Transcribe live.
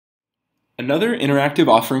Another interactive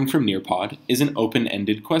offering from Nearpod is an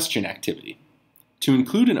open-ended question activity. To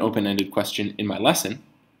include an open-ended question in my lesson,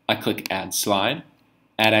 I click Add Slide,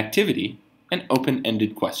 Add Activity, and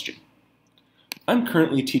Open-Ended Question. I'm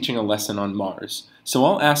currently teaching a lesson on Mars, so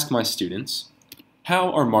I'll ask my students,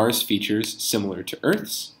 how are Mars features similar to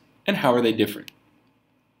Earth's, and how are they different?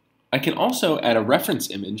 I can also add a reference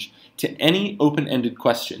image to any open-ended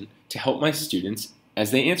question to help my students as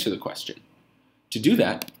they answer the question. To do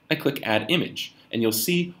that, I click Add Image, and you'll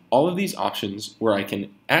see all of these options where I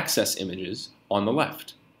can access images on the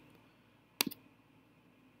left.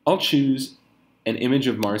 I'll choose an image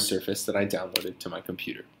of Mars surface that I downloaded to my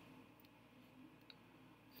computer.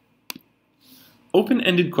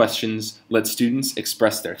 Open-ended questions let students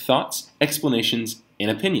express their thoughts, explanations,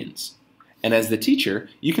 and opinions. And as the teacher,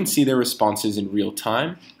 you can see their responses in real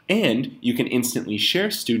time, and you can instantly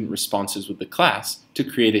share student responses with the class to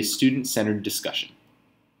create a student-centered discussion.